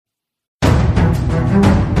Slides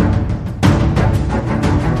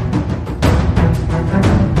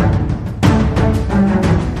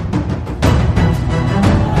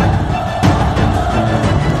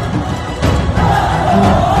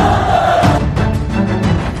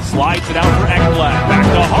it out for Ekblad. Back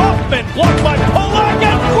to Hoffman. Blocked by Pulock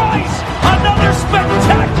and Price. Another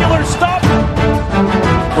spectacular stop.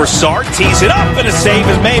 Broussard tees it up and a save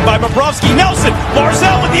is made by Bobrovsky. Nelson.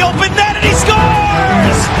 Barzal with the open net and he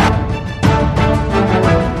scores!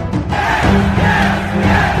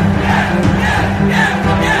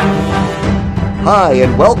 Hi,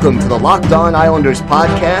 and welcome to the Locked On Islanders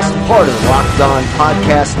podcast, part of the Locked On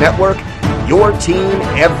Podcast Network, your team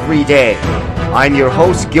every day. I'm your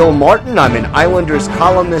host, Gil Martin. I'm an Islanders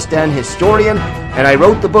columnist and historian, and I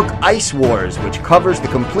wrote the book Ice Wars, which covers the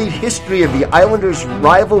complete history of the Islanders'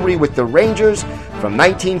 rivalry with the Rangers from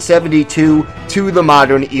 1972 to the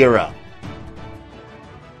modern era.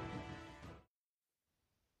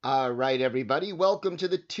 All right, everybody. Welcome to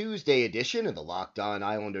the Tuesday edition of the Locked On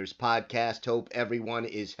Islanders podcast. Hope everyone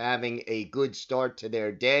is having a good start to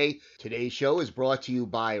their day. Today's show is brought to you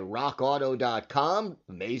by RockAuto.com.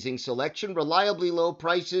 Amazing selection, reliably low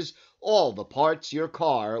prices, all the parts your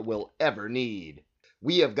car will ever need.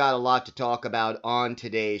 We have got a lot to talk about on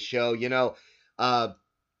today's show.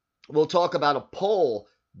 We'll talk about a poll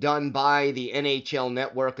done by the NHL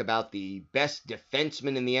Network about the best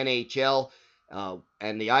defenseman in the NHL.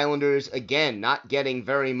 And the Islanders, again, not getting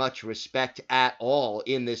very much respect at all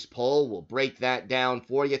in this poll. We'll break that down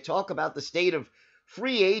for you. Talk about the state of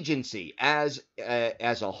free agency as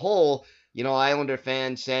a whole. Islander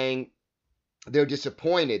fans saying they're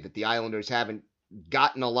disappointed that the Islanders haven't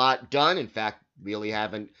gotten a lot done. In fact, really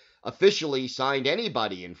haven't officially signed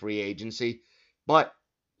anybody in free agency. But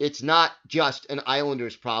it's not just an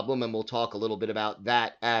Islanders problem, and we'll talk a little bit about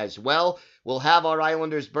that as well. We'll have our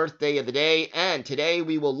Islanders birthday of the day, and today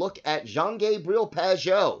we will look at Jean-Gabriel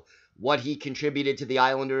Pageau, what he contributed to the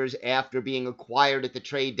Islanders after being acquired at the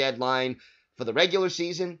trade deadline for the regular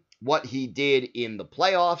season, what he did in the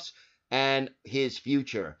playoffs, and his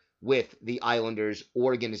future with the Islanders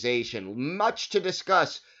organization. Much to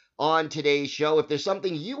discuss on today's show. If there's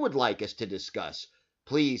something you would like us to discuss,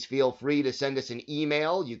 please feel free to send us an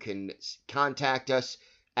email. You can contact us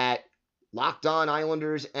at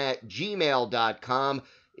lockedonislanders@gmail.com.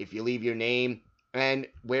 If you leave your name and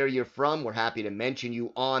where you're from, we're happy to mention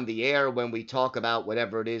you on the air when we talk about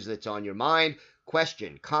whatever it is that's on your mind.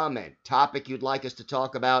 Question, comment, topic you'd like us to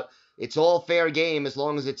talk about. It's all fair game as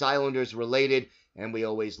long as it's Islanders related, and we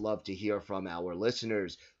always love to hear from our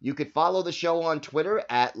listeners. You could follow the show on Twitter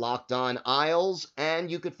at LockedOnIsles, and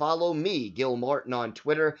you could follow me, Gil Martin, on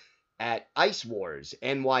Twitter at Ice Wars,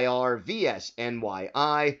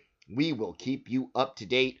 NYRVSNYI. We will keep you up to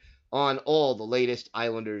date on all the latest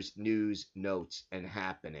Islanders news, notes, and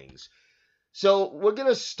happenings. So we're going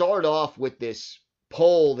to start off with this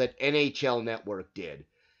poll that NHL Network did.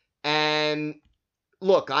 And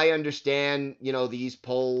look, I understand, these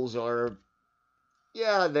polls are,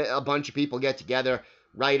 a bunch of people get together,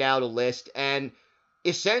 write out a list, and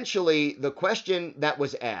essentially the question that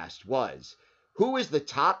was asked was, who is the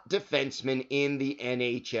top defenseman in the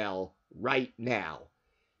NHL right now?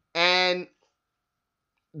 And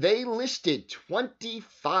they listed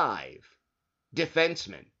 25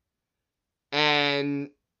 defensemen. And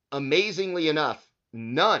amazingly enough,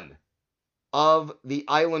 none of the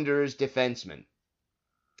Islanders' defensemen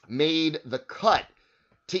made the cut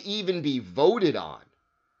to even be voted on.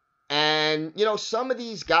 And, some of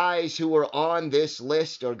these guys who are on this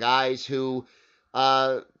list are guys who,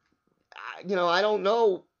 I don't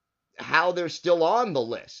know how they're still on the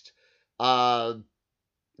list.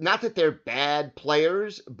 Not that they're bad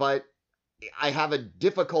players, but I have a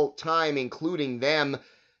difficult time including them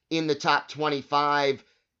in the top 25,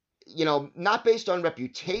 not based on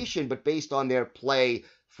reputation, but based on their play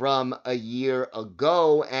from a year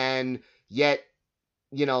ago. And yet,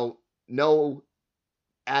 no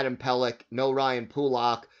Adam Pelech, no Ryan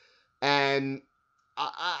Pulock. And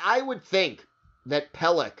I would think that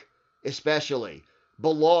Pelech especially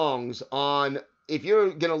belongs on, if you're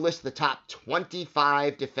going to list the top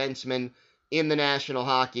 25 defensemen in the National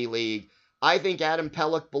Hockey League, I think Adam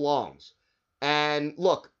Pelech belongs. And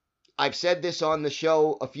look, I've said this on the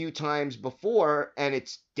show a few times before, and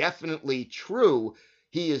it's definitely true.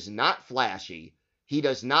 He is not flashy. He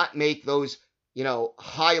does not make those,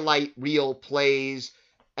 highlight reel plays.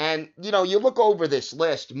 And, you look over this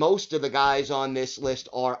list, most of the guys on this list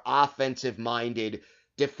are offensive-minded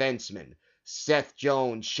defensemen. Seth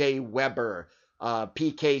Jones, Shea Weber,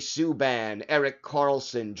 P.K. Subban, Erik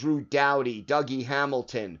Karlsson, Drew Doughty, Dougie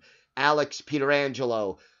Hamilton, Alex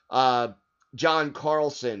Pietrangelo, John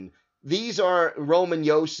Carlson. These are Roman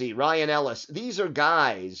Josi, Ryan Ellis. These are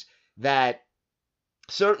guys that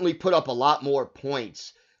certainly put up a lot more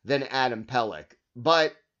points than Adam Pelech.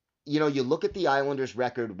 But, you look at the Islanders'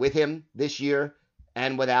 record with him this year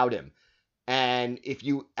and without him. And if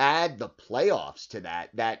you add the playoffs to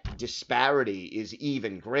that disparity is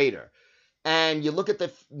even greater. And you look at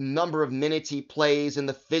the number of minutes he plays and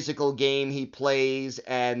the physical game he plays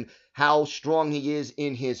and how strong he is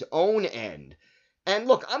in his own end. And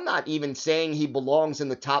look, I'm not even saying he belongs in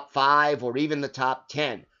the top 5 or even the top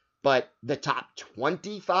 10, but the top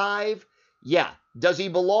 25? Yeah. Does he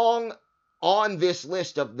belong on this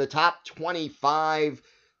list of the top 25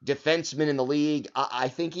 defensemen in the league? I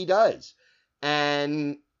think he does.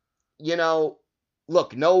 And,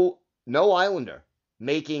 look, no Islander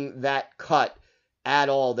making that cut at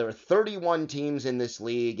all. There are 31 teams in this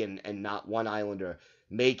league and not one Islander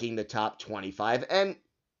making the top 25. And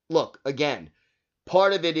look, again,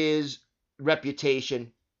 part of it is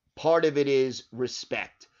reputation. Part of it is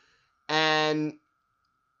respect. And,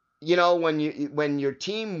 when your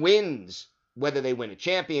team wins, whether they win a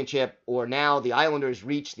championship or now the Islanders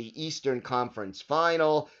reach the Eastern Conference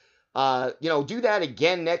Final, do that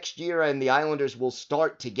again next year and the Islanders will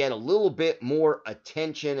start to get a little bit more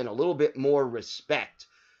attention and a little bit more respect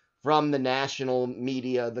from the national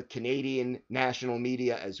media, the Canadian national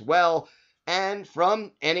media as well, and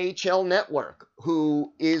from NHL Network,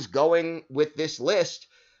 who is going with this list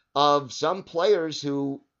of some players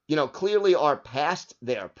who, clearly are past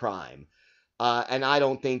their prime. And I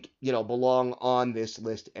don't think, belong on this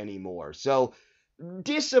list anymore. So,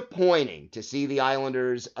 disappointing to see the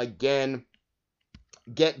Islanders again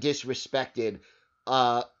get disrespected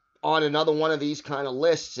on another one of these kind of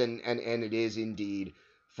lists, and it is indeed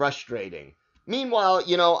frustrating. Meanwhile,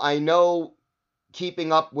 I know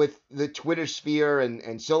keeping up with the Twitter sphere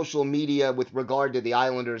and social media with regard to the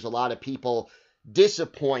Islanders, a lot of people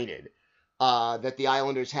disappointed that the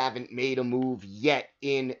Islanders haven't made a move yet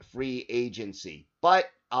in free agency. But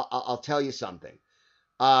I'll tell you something.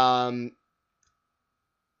 They're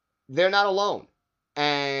not alone.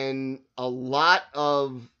 And a lot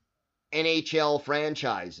of NHL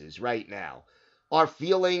franchises right now are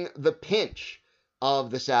feeling the pinch of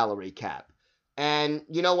the salary cap. And,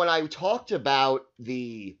 when I talked about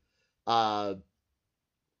the fact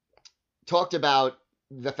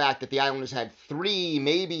that the Islanders had 3,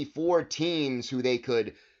 maybe 4 teams who they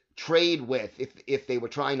could trade with if they were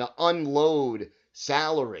trying to unload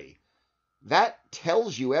salary, that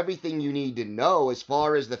tells you everything you need to know as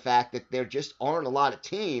far as the fact that there just aren't a lot of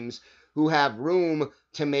teams who have room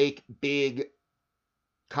to make big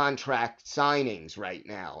contract signings right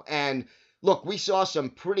now. And look, we saw some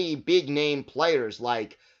pretty big name players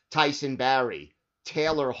like Tyson Barrie,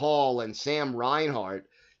 Taylor Hall, and Sam Reinhart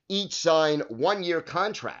each sign 1-year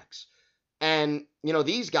contracts. And,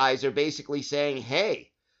 these guys are basically saying, hey,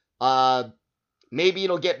 maybe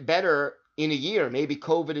it'll get better in a year. Maybe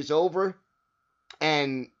COVID is over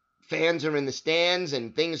and fans are in the stands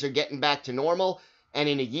and things are getting back to normal. And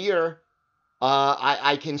in a year,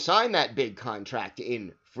 I can sign that big contract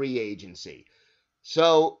in free agency.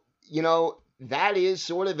 So, that is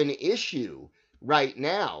sort of an issue right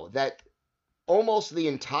now, that almost the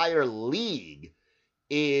entire league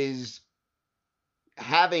is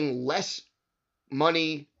having less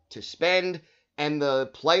money to spend, and the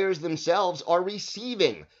players themselves are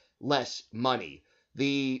receiving less money.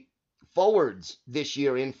 The forwards this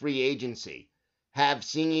year in free agency have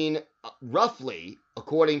seen roughly,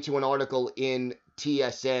 according to an article in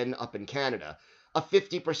TSN up in Canada, a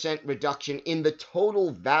 50% reduction in the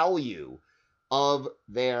total value of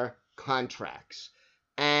their contracts.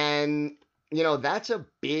 And, that's a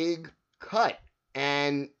big cut.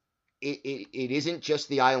 And it isn't just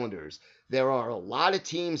the Islanders. There are a lot of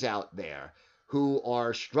teams out there who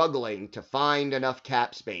are struggling to find enough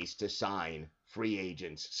cap space to sign free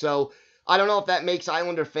agents. So I don't know if that makes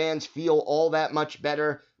Islander fans feel all that much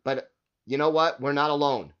better, but you know what? We're not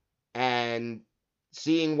alone. And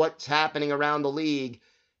seeing what's happening around the league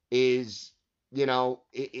is,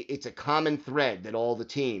 it's a common thread that all the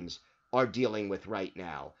teams are dealing with right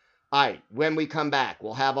now. All right, when we come back,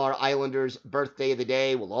 we'll have our Islanders birthday of the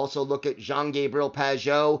day. We'll also look at Jean-Gabriel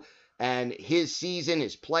Pageau and his season,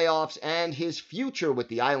 his playoffs, and his future with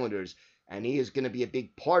the Islanders. And he is going to be a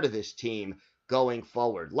big part of this team going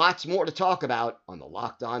forward. Lots more to talk about on the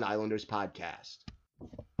Locked On Islanders podcast.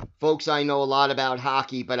 Folks, I know a lot about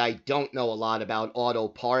hockey, but I don't know a lot about auto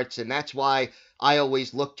parts, and that's why I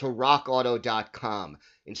always look to rockauto.com.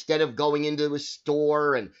 Instead of going into a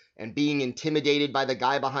store and being intimidated by the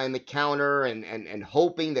guy behind the counter and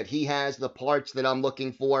hoping that he has the parts that I'm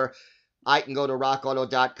looking for, I can go to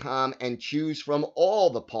rockauto.com and choose from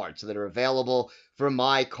all the parts that are available for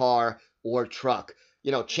my car or truck.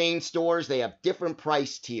 You know, chain stores, they have different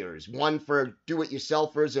price tiers, one for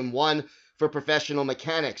do-it-yourselfers and one for professional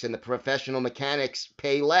mechanics, and the professional mechanics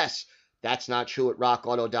pay less. That's not true at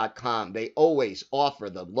rockauto.com. They always offer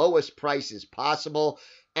the lowest prices possible,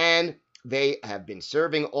 and they have been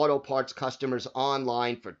serving auto parts customers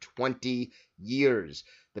online for 20 years.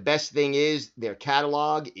 The best thing is their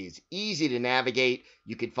catalog is easy to navigate.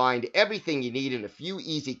 You can find everything you need in a few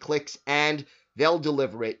easy clicks, and they'll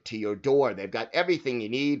deliver it to your door. They've got everything you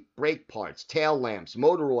need: brake parts, tail lamps,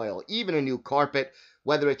 motor oil, even a new carpet.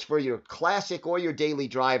 Whether it's for your classic or your daily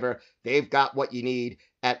driver, they've got what you need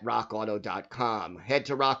at rockauto.com. Head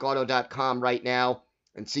to rockauto.com right now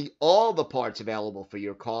and see all the parts available for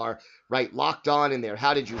your car. Right, locked on in their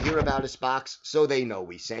How Did You Hear About Us box, so they know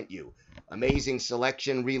we sent you. Amazing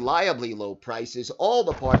selection, reliably low prices, all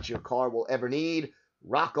the parts your car will ever need.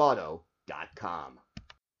 rockauto.com.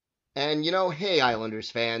 And you know, hey Islanders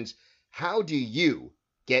fans, how do you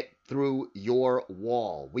get through your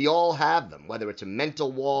wall? We all have them, whether it's a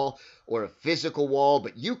mental wall or a physical wall,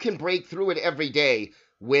 but you can break through it every day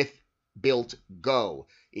with Built Go.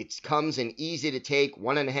 It comes in easy to take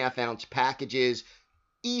 1.5 ounce packages,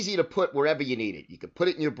 easy to put wherever you need it. You can put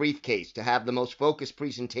it in your briefcase to have the most focused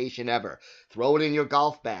presentation ever. Throw it in your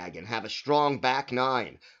golf bag and have a strong back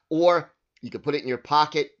nine. Or you can put it in your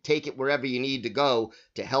pocket, take it wherever you need to go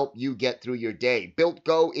to help you get through your day. Built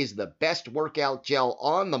Go is the best workout gel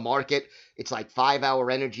on the market. It's like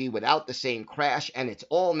 5-hour energy without the same crash, and it's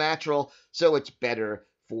all natural, so it's better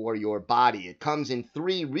for your body. It comes in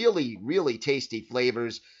 3 really, really tasty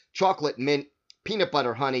flavors: chocolate mint, peanut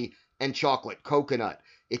butter honey, and chocolate coconut.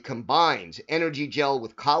 It combines energy gel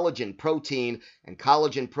with collagen protein, and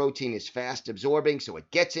collagen protein is fast absorbing, so it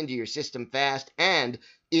gets into your system fast, and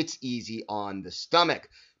it's easy on the stomach.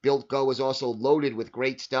 Built Go is also loaded with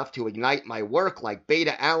great stuff to ignite my work, like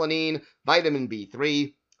beta-alanine, vitamin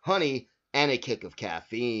B3, honey, and a kick of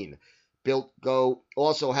caffeine. Built Go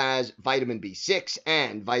also has vitamin B6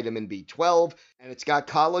 and vitamin B12, and it's got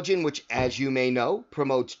collagen, which, as you may know,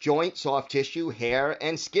 promotes joint, soft tissue, hair,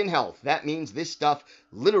 and skin health. That means this stuff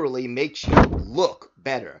literally makes you look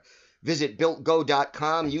better. Visit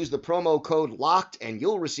BuiltGo.com, use the promo code LOCKED, and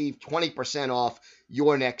you'll receive 20% off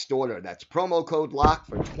your next order. That's promo code LOCKED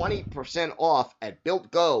for 20% off at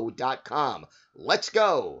BuiltGo.com. Let's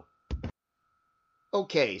go!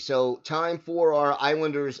 Okay, so time for our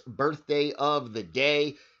Islanders' birthday of the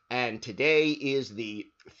day, and today is the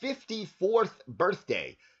 54th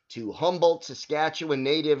birthday to Humboldt, Saskatchewan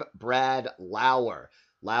native Brad Lauer.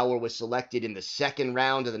 Lauer was selected in the second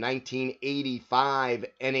round of the 1985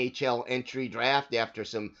 NHL entry draft after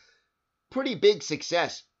some pretty big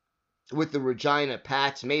success with the Regina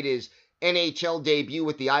Pats. Made his NHL debut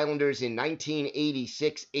with the Islanders in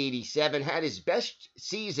 1986-87, had his best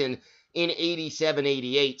season in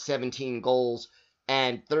 87-88, 17 goals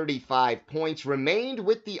and 35 points. Remained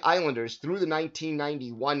with the Islanders through the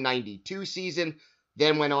 1991-92 season,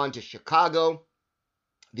 then went on to Chicago,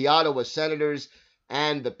 the Ottawa Senators,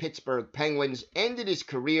 and the Pittsburgh Penguins. Ended his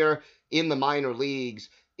career in the minor leagues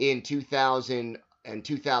in 2000 and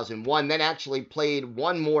 2001, then actually played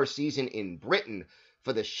one more season in Britain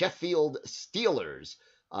for the Sheffield Steelers.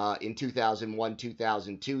 In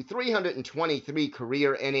 2001-2002, 323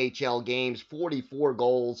 career NHL games, 44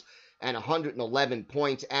 goals, and 111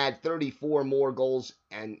 points. Add 34 more goals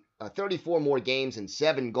and 34 more games and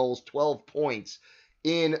 7 goals, 12 points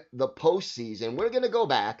in the postseason. We're going to go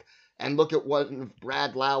back and look at one of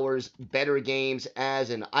Brad Lauer's better games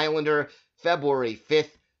as an Islander. February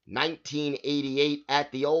 5th, 1988, at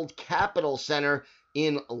the old Capitol Center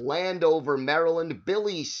in Landover, Maryland.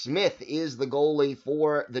 Billy Smith is the goalie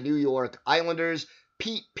for the New York Islanders.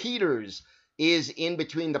 Pete Peters is in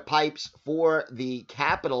between the pipes for the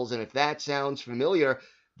Capitals, and if that sounds familiar,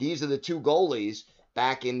 these are the two goalies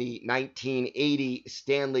back in the 1980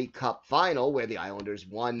 Stanley Cup Final, where the Islanders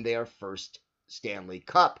won their first Stanley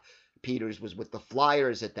Cup. Peters was with the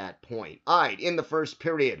Flyers at that point. All right, in the first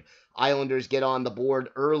period, Islanders get on the board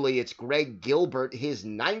early. It's Greg Gilbert, his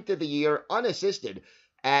 9th of the year, unassisted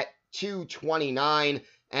at 2:29,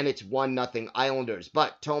 and it's 1-0 Islanders.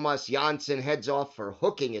 But Thomas Janssen heads off for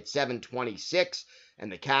hooking at 7:26,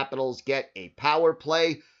 and the Capitals get a power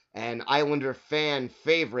play, and Islander fan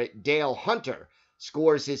favorite Dale Hunter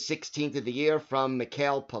scores his 16th of the year from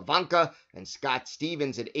Mikhail Pavanka, and Scott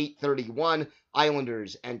Stevens at 8:31.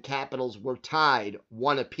 Islanders and Capitals were tied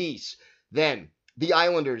 1 apiece. Then the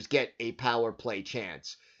Islanders get a power play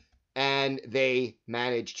chance, and they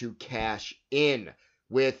manage to cash in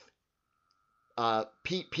with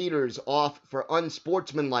Pete Peters off for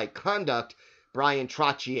unsportsmanlike conduct. Brian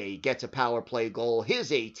Trottier gets a power play goal,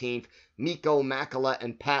 his 18th. Mikko Makala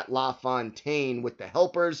and Pat LaFontaine with the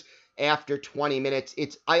helpers. After 20 minutes,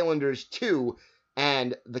 it's Islanders 2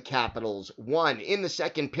 and the Capitals 1. In the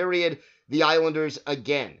second period, the Islanders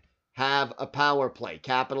again have a power play.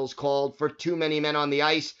 Capitals called for too many men on the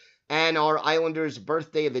ice, and our Islanders'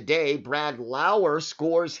 birthday of the day, Brad Lauer,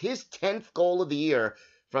 scores his 10th goal of the year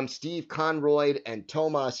from Steve Conroy and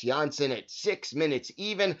Tomas Janssen at 6 minutes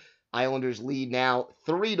even. Islanders lead now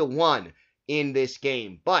 3-1 in this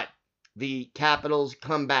game. But the Capitals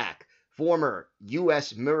come back. Former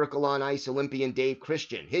U.S. Miracle on Ice Olympian Dave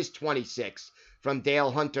Christian, his 26th from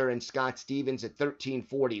Dale Hunter and Scott Stevens at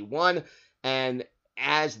 13:41. And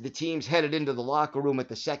as the teams headed into the locker room at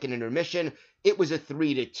the second intermission, it was a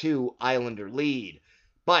 3-2 Islander lead.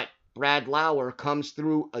 But Brad Lauer comes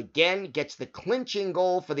through again, gets the clinching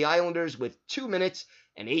goal for the Islanders with 2 minutes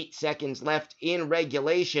and 8 seconds left in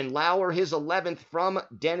regulation. Lauer, his 11th from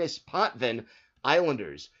Dennis Potvin.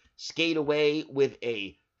 Islanders skate away with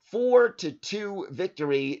a 4-2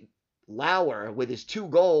 victory. Lauer, with his 2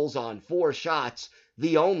 goals on 4 shots,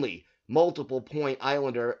 the only multiple point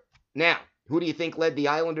Islander. Now, who do you think led the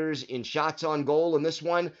Islanders in shots on goal in this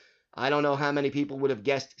one? I don't know how many people would have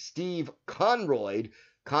guessed Steve Conroy.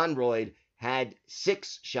 Conroy had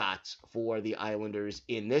 6 shots for the Islanders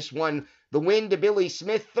in this one. The win to Billy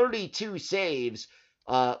Smith, 32 saves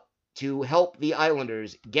to help the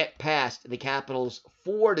Islanders get past the Capitals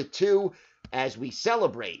 4-2 as we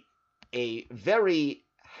celebrate a very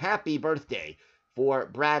happy birthday for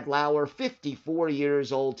Brad Lauer, 54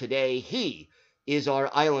 years old today. He is our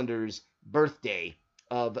Islanders' birthday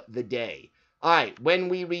of the day. All right, when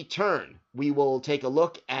we return, we will take a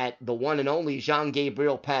look at the one and only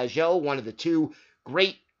Jean-Gabriel Pageau, one of the 2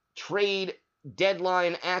 great trade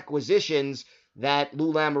deadline acquisitions that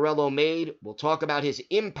Lou Lamoriello made. We'll talk about his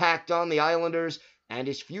impact on the Islanders and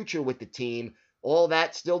his future with the team. All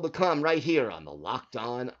that still to come right here on the Locked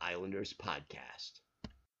On Islanders podcast.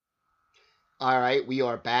 All right, we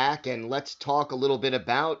are back, and let's talk a little bit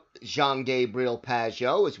about Jean-Gabriel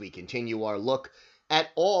Pageau as we continue our look at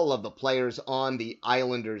all of the players on the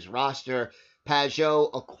Islanders roster.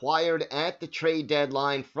 Pageau acquired at the trade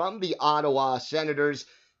deadline from the Ottawa Senators.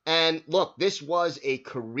 And look, this was a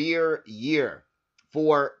career year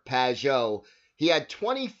for Pageau. He had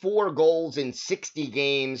 24 goals in 60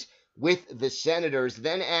 games with the Senators,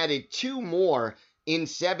 then added 2 more in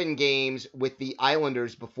 7 games with the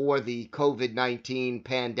Islanders before the COVID-19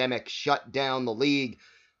 pandemic shut down the league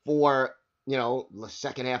for, the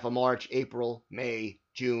second half of March, April, May,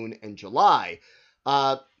 June, and July.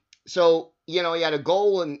 So, he had a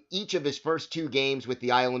goal in each of his first 2 games with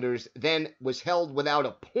the Islanders, then was held without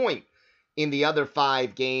a point in the other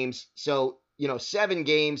 5 games. So, 7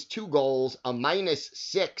 games, 2 goals, a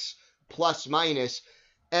 -6 plus-minus.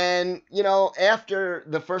 And, after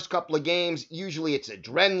the first couple of games, usually it's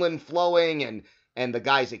adrenaline flowing and the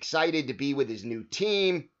guy's excited to be with his new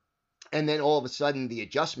team. And then all of a sudden the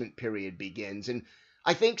adjustment period begins. And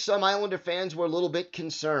I think some Islander fans were a little bit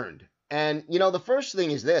concerned. And, the first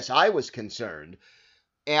thing is this. I was concerned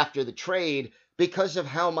after the trade because of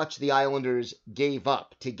how much the Islanders gave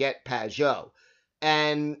up to get Pageau.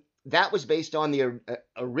 And that was based on the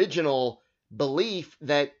original belief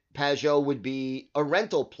that Pageau would be a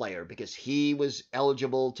rental player because he was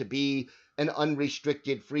eligible to be an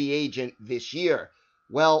unrestricted free agent this year.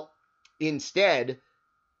 Well, instead,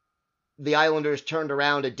 the Islanders turned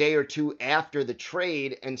around a day or 2 after the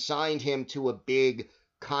trade and signed him to a big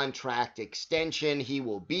contract extension. He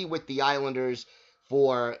will be with the Islanders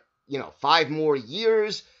for, 5 more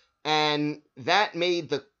years, and that made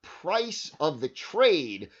the price of the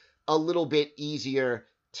trade a little bit easier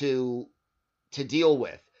to deal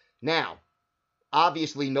with. Now,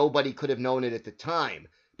 obviously nobody could have known it at the time,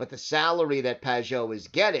 but the salary that Pageau is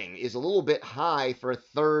getting is a little bit high for a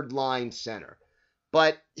third-line center.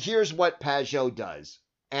 But here's what Pageau does,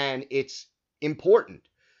 and it's important.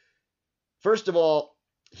 First of all,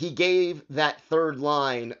 he gave that third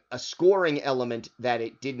line a scoring element that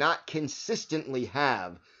it did not consistently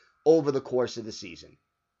have over the course of the season.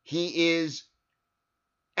 He is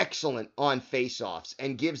excellent on faceoffs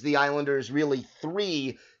and gives the Islanders really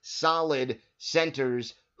 3 solid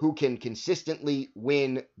centers who can consistently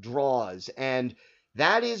win draws. And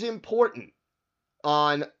that is important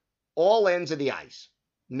on all ends of the ice.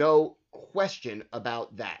 No question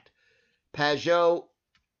about that. Pageau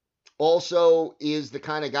also is the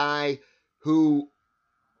kind of guy who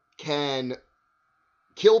can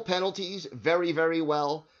kill penalties very, very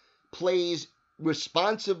well, plays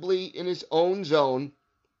responsibly in his own zone,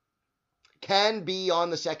 can be on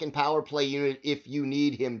the second power play unit if you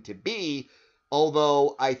need him to be,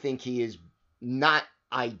 although I think he is not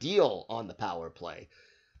ideal on the power play.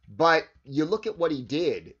 But you look at what he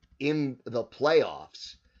did in the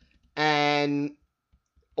playoffs, and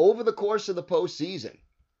over the course of the postseason,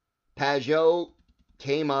 Pageau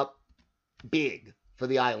came up big for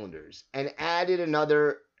the Islanders and added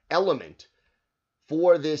another element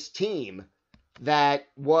for this team that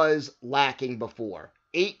was lacking before.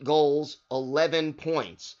 8 goals, 11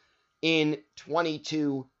 points in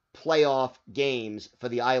 22 playoff games for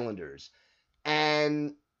the Islanders.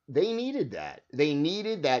 And they needed that. They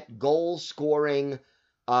needed that goal-scoring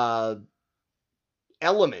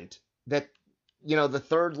element that, the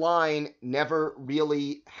third line never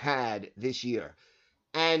really had this year.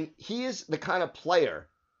 And he is the kind of player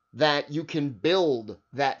that you can build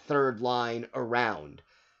that third line around.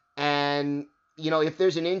 And, if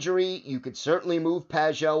there's an injury, you could certainly move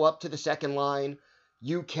Pageau up to the second line.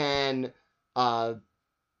 You can,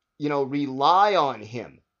 rely on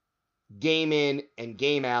him game in and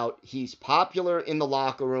game out. He's popular in the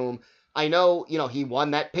locker room. I know, he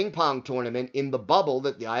won that ping pong tournament in the bubble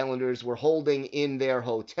that the Islanders were holding in their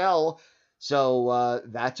hotel. So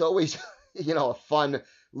that's always, a fun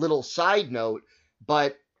little side note.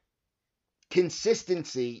 But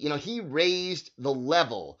consistency, he raised the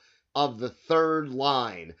level of the third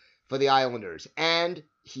line for the Islanders. And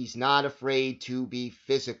he's not afraid to be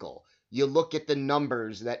physical. You look at the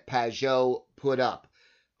numbers that Pageau put up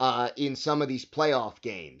in some of these playoff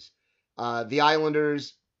games. The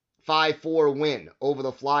Islanders 5-4 win over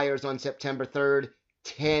the Flyers on September 3rd.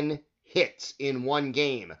 10 hits in one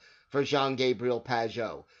game for Jean-Gabriel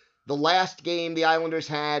Pageau. The last game the Islanders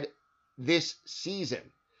had this season,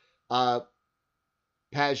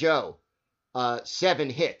 Pageau, 7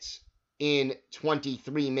 hits in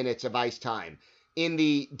 23 minutes of ice time. In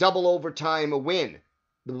the double overtime win,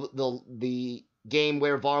 the game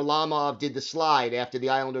where Varlamov did the slide after the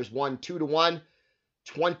Islanders won 2-1,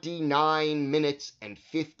 29 minutes and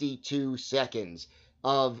 52 seconds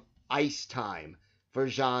of ice time for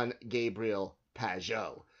Jean-Gabriel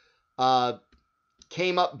Pageau.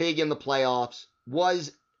 Came up big in the playoffs,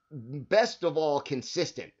 was best of all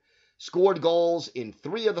consistent. Scored goals in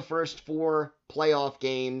 3 of the first 4 playoff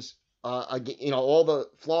games. All the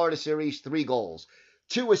Florida series, 3 goals.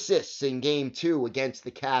 2 assists in Game 2 against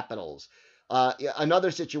the Capitals. Another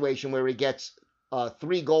situation where he gets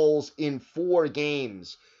 3 goals in 4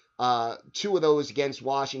 games. 2 of those against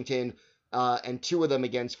Washington and 2 of them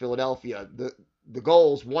against Philadelphia. The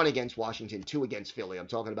goals, 1 against Washington, 2 against Philly. I'm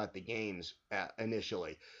talking about the games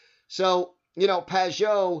initially. So,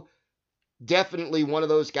 Pageau, definitely one of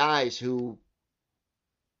those guys who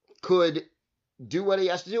could do what he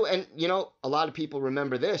has to do. And, a lot of people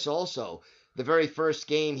remember this also. The very first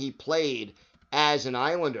game he played as an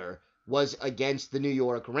Islander was against the New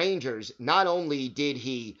York Rangers. Not only did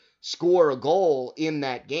he score a goal in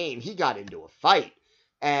that game, he got into a fight.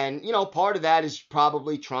 And, part of that is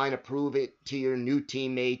probably trying to prove it to your new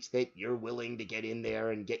teammates that you're willing to get in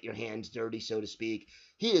there and get your hands dirty, so to speak.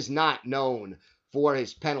 He is not known for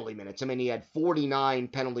his penalty minutes. I mean, he had 49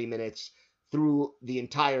 penalty minutes through the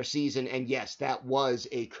entire season, and yes, that was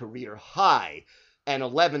a career high, and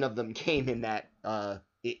 11 of them came in that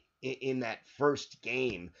first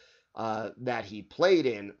game that he played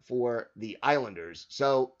in for the Islanders.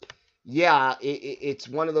 So, yeah, it's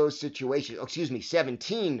one of those situations.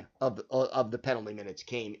 17 of the penalty minutes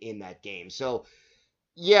came in that game. So,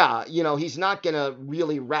 yeah, he's not going to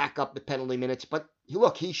really rack up the penalty minutes, but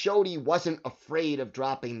look, he showed he wasn't afraid of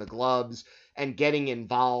dropping the gloves and getting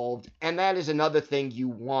involved, and that is another thing you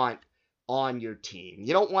want on your team.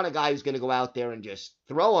 You don't want a guy who's going to go out there and just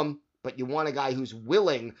throw him, but you want a guy who's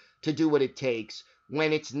willing to do what it takes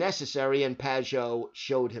when it's necessary, and Pageau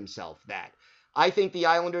showed himself that. I think the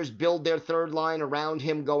Islanders build their third line around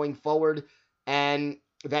him going forward, and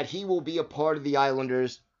that he will be a part of the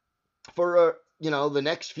Islanders for, the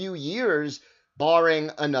next few years, barring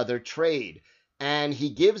another trade. And he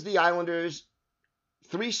gives the Islanders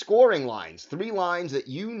 3 scoring lines, 3 lines that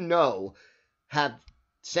have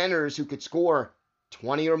centers who could score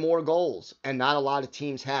 20 or more goals, and not a lot of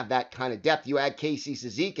teams have that kind of depth. You add Casey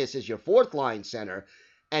Cizikas as your 4th line center,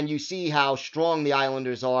 and you see how strong the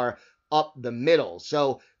Islanders are up the middle.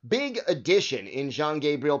 So, big addition in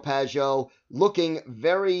Jean-Gabriel Pageau, looking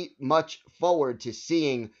very much forward to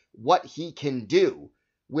seeing what he can do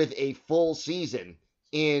with a full season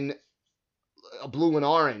in a blue and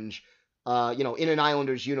orange, in an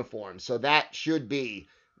Islanders uniform. So that should be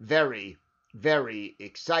very, very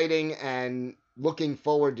exciting, and looking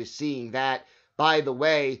forward to seeing that. By the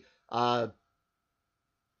way,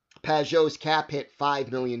 Pageau's cap hit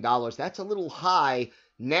 $5 million. That's a little high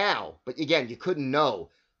now, but again, you couldn't know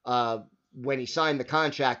when he signed the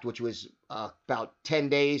contract, which was about 10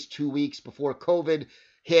 days, 2 weeks before COVID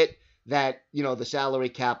hit, that, the salary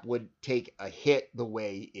cap would take a hit the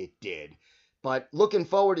way it did. But looking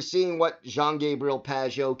forward to seeing what Jean-Gabriel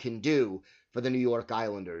Pageau can do for the New York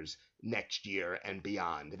Islanders next year and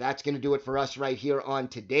beyond. That's going to do it for us right here on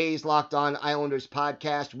today's Locked On Islanders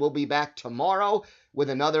podcast. We'll be back tomorrow with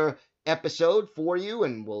another episode for you,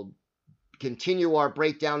 and we'll continue our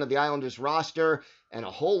breakdown of the Islanders roster and a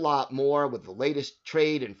whole lot more with the latest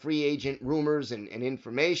trade and free agent rumors and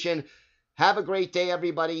information. Have a great day,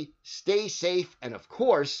 everybody. Stay safe, and of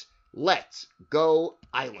course, let's go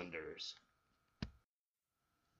Islanders.